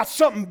because I got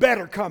something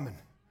better coming.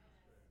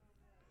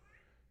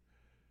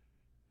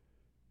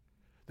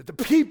 That the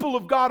people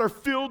of God are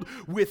filled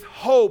with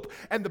hope,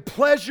 and the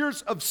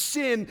pleasures of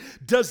sin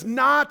does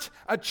not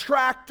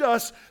attract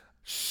us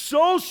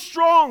so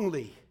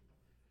strongly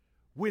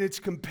when it's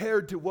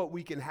compared to what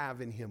we can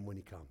have in him when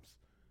he comes.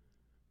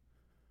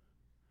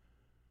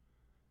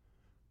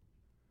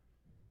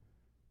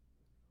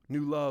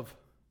 New love.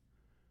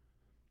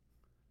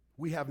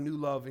 We have new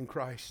love in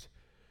Christ.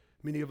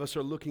 Many of us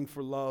are looking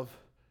for love.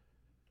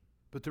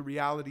 But the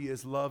reality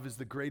is, love is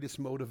the greatest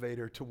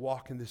motivator to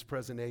walk in this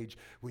present age.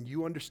 When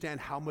you understand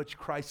how much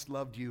Christ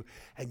loved you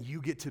and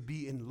you get to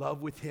be in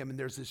love with him, and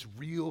there's this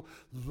real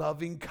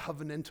loving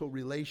covenantal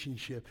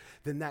relationship,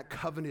 then that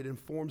covenant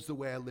informs the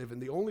way I live.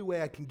 And the only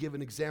way I can give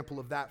an example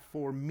of that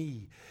for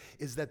me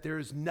is that there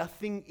is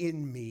nothing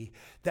in me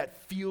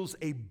that feels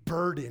a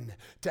burden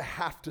to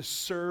have to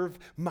serve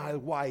my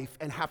wife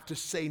and have to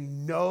say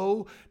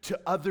no to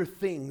other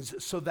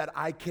things so that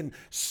I can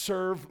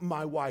serve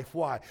my wife.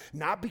 Why?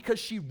 Not because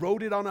she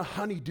wrote it on a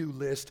honey-do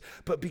list,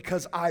 but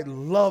because I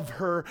love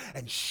her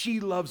and she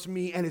loves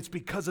me, and it's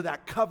because of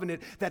that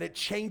covenant that it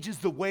changes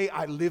the way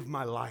I live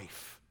my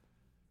life.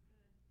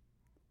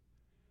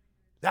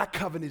 That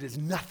covenant is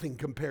nothing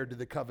compared to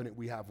the covenant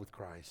we have with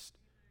Christ.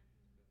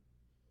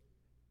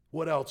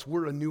 What else?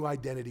 We're a new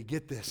identity.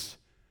 Get this.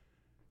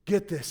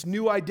 Get this,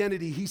 new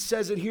identity. He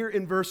says it here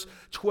in verse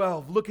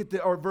 12. Look at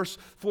verse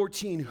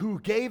 14. Who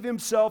gave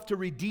himself to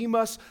redeem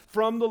us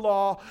from the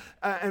law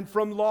and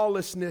from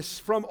lawlessness,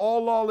 from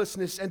all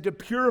lawlessness, and to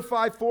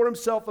purify for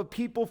himself a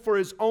people for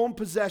his own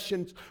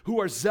possessions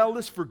who are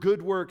zealous for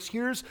good works.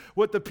 Here's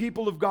what the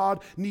people of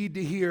God need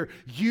to hear.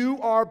 You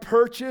are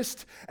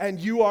purchased and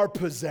you are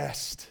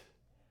possessed.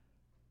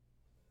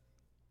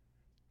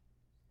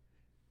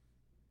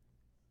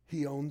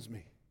 He owns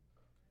me.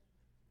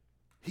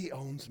 He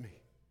owns me.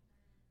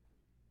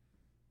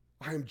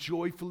 I am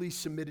joyfully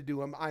submitted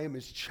to him. I am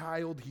his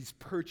child. He's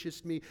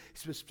purchased me.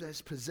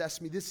 He's possessed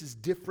me. This is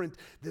different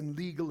than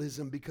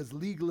legalism, because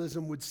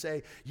legalism would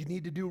say you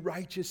need to do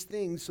righteous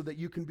things so that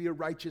you can be a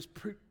righteous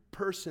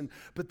person.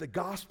 But the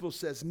gospel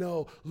says,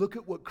 no, look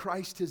at what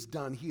Christ has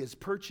done. He has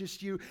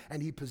purchased you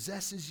and he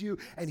possesses you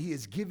and he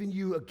has given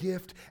you a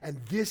gift.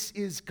 And this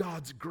is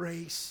God's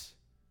grace.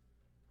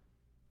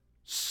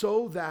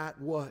 So that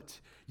what?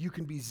 You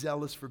can be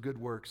zealous for good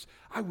works.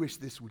 I wish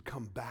this would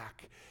come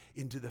back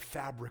into the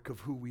fabric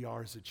of who we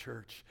are as a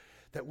church,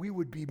 that we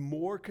would be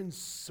more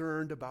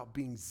concerned about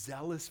being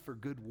zealous for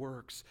good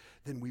works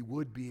than we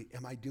would be,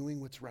 am I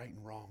doing what's right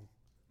and wrong?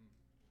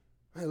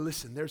 Now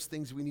listen, there's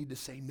things we need to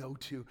say no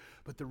to,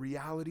 but the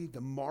reality, the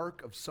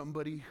mark of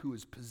somebody who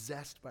is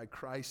possessed by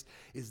Christ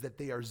is that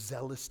they are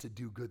zealous to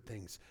do good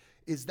things.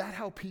 Is that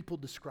how people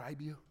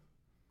describe you?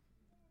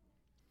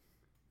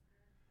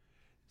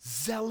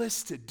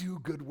 Zealous to do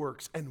good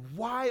works. And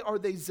why are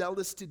they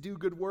zealous to do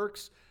good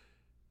works?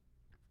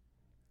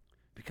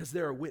 Because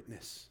they're a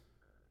witness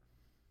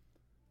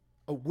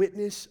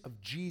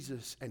of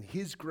Jesus and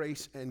his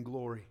grace and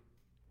glory.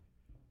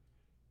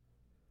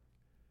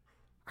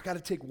 I got to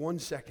take 1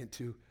 second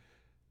to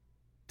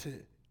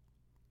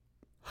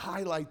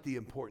highlight the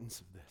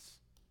importance of this.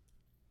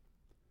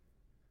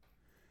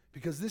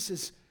 Because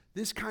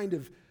this kind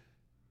of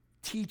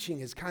teaching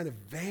has kind of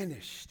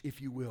vanished,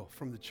 if you will,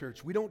 from the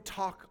church. We don't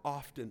talk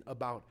often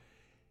about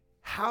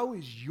how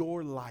is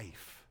your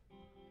life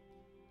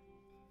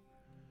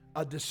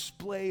a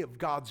display of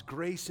God's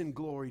grace and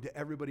glory to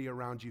everybody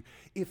around you.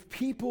 If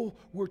people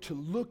were to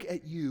look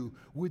at you,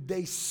 would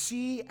they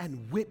see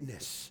and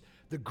witness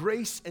the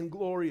grace and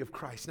glory of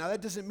Christ? Now, that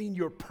doesn't mean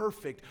you're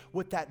perfect.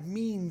 What that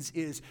means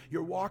is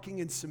you're walking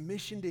in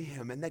submission to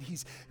him and that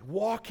he's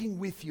walking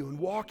with you and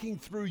walking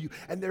through you.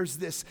 And there's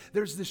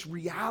this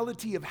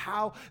reality of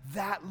how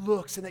that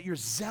looks, and that you're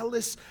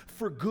zealous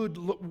for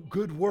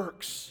good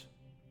works.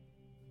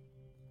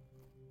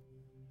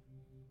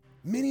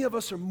 Many of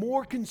us are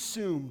more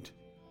consumed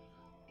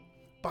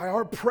by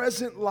our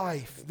present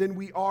life than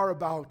we are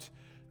about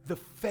the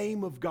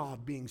fame of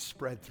God being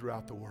spread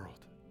throughout the world.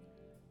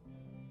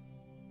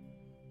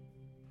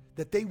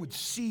 That they would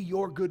see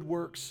your good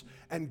works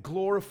and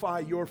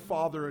glorify your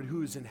Father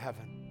who is in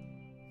heaven.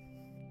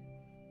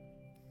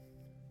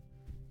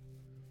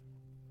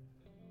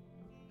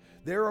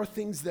 There are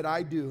things that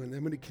I do, and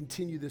I'm going to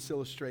continue this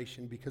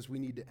illustration because we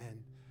need to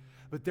end.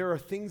 But there are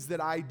things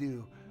that I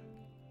do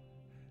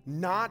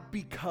not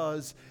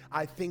because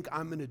I think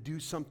I'm going to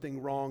do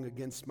something wrong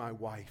against my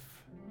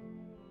wife,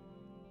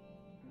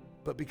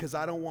 but because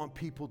I don't want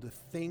people to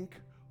think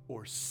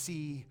or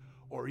see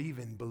or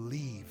even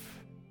believe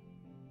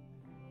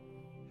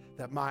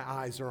that my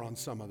eyes are on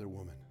some other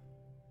woman.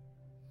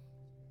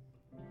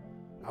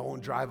 I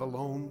won't drive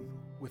alone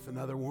with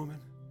another woman.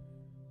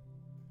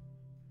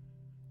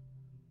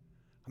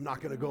 I'm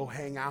not going to go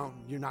hang out.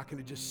 You're not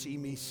going to just see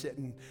me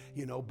sitting,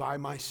 by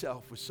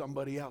myself with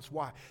somebody else.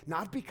 Why?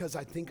 Not because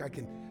I think I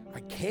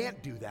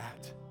can't do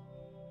that.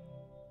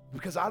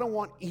 Because I don't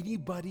want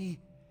anybody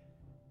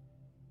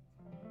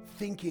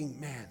thinking,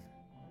 man,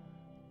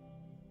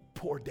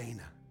 poor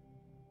Dana.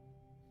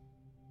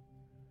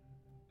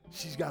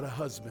 She's got a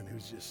husband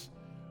who's just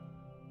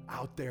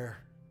out there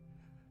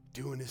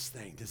doing his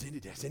thing.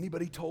 Has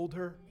anybody told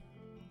her?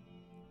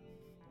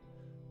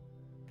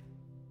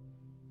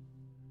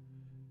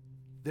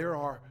 There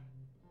are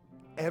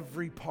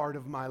every part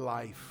of my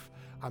life,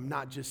 I'm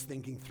not just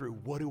thinking through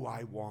what do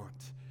I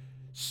want.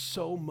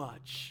 So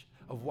much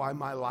of why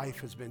my life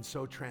has been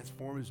so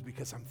transformed is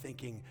because I'm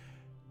thinking,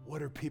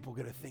 what are people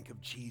going to think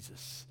of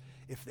Jesus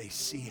if they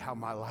see how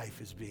my life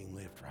is being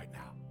lived right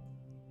now?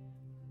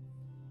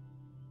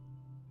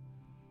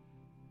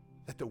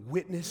 that the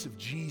witness of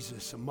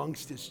Jesus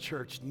amongst his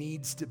church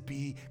needs to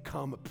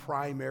become a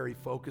primary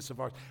focus of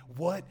ours.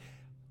 What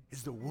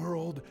is the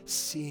world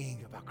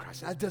seeing about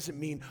Christ? That doesn't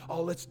mean,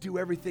 let's do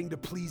everything to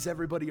please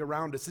everybody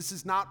around us. This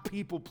is not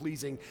people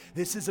pleasing.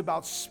 This is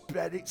about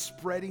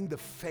spreading the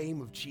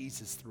fame of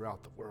Jesus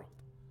throughout the world.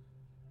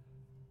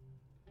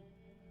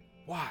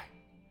 Why?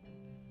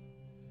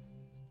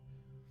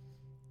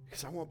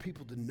 Because I want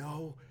people to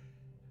know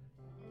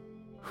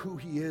who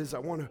he is. I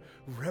want to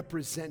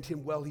represent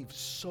him well. He's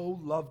so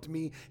loved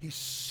me. He's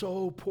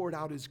so poured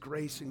out his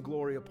grace and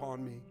glory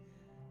upon me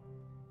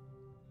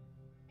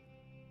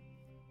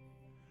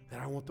that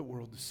I want the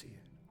world to see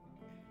it.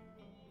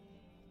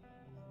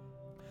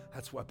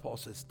 That's why Paul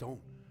says, don't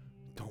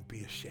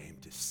be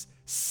ashamed to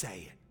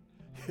say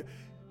it.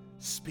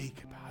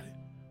 Speak about it.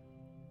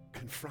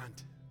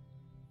 Confront.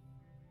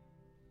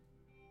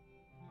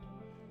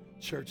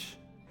 Church,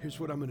 here's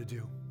what I'm going to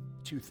do.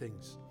 2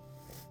 things.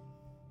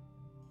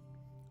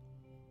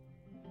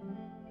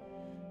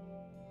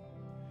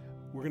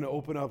 We're going to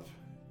open up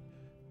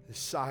the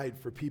side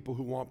for people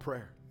who want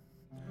prayer.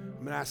 I'm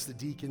going to ask the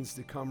deacons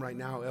to come right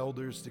now,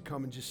 elders to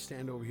come and just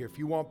stand over here. If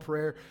you want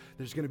prayer,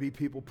 there's going to be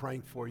people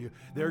praying for you.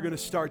 They're going to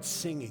start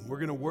singing. We're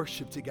going to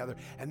worship together.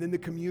 And then the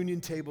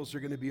communion tables are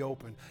going to be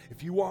open.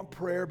 If you want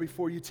prayer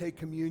before you take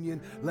communion,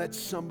 let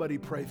somebody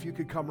pray. If you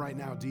could come right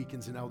now,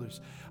 deacons and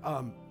elders.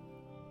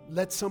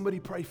 Let somebody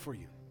pray for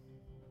you.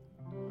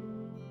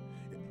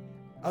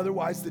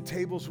 Otherwise, the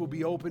tables will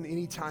be open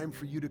anytime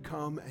for you to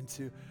come and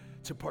to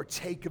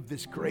partake of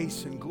this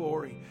grace and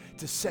glory,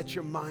 to set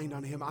your mind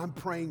on him. I'm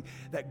praying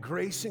that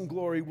grace and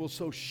glory will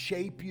so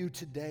shape you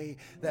today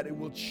that it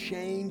will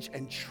change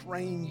and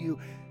train you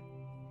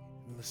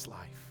in this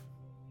life.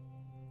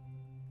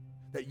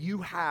 That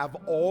you have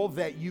all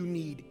that you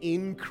need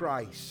in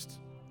Christ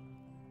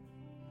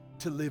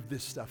to live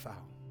this stuff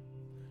out.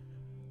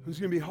 It's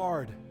going to be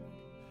hard.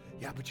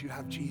 Yeah, but you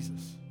have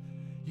Jesus.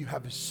 You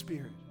have his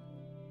Spirit.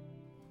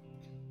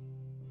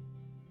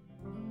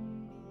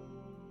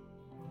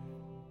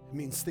 It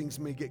means things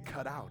may get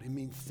cut out. It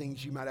means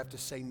things you might have to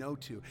say no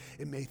to.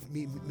 It may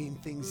mean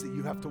things that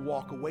you have to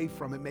walk away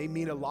from. It may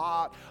mean a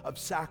lot of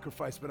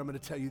sacrifice, but I'm going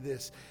to tell you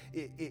this.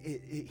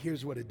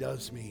 Here's what it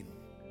does mean.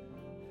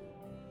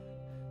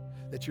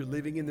 That you're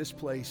living in this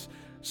place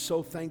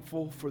so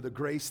thankful for the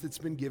grace that's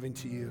been given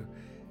to you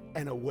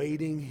and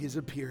awaiting his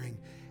appearing,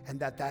 and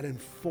that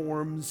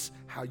informs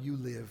how you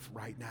live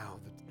right now.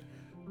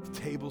 The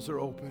tables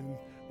are open.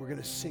 We're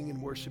going to sing and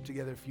worship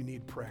together. If you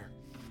need prayer,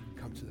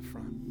 come to the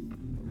front.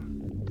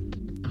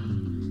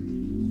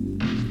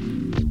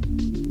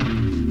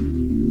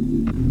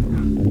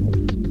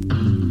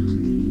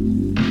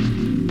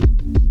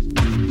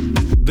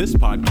 This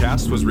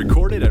podcast was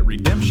recorded at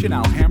Redemption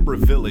Alhambra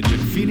Village in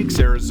Phoenix,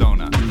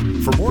 Arizona.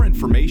 For more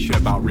information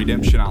about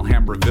Redemption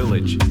Alhambra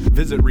Village,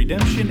 visit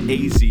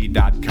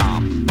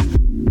redemptionaz.com.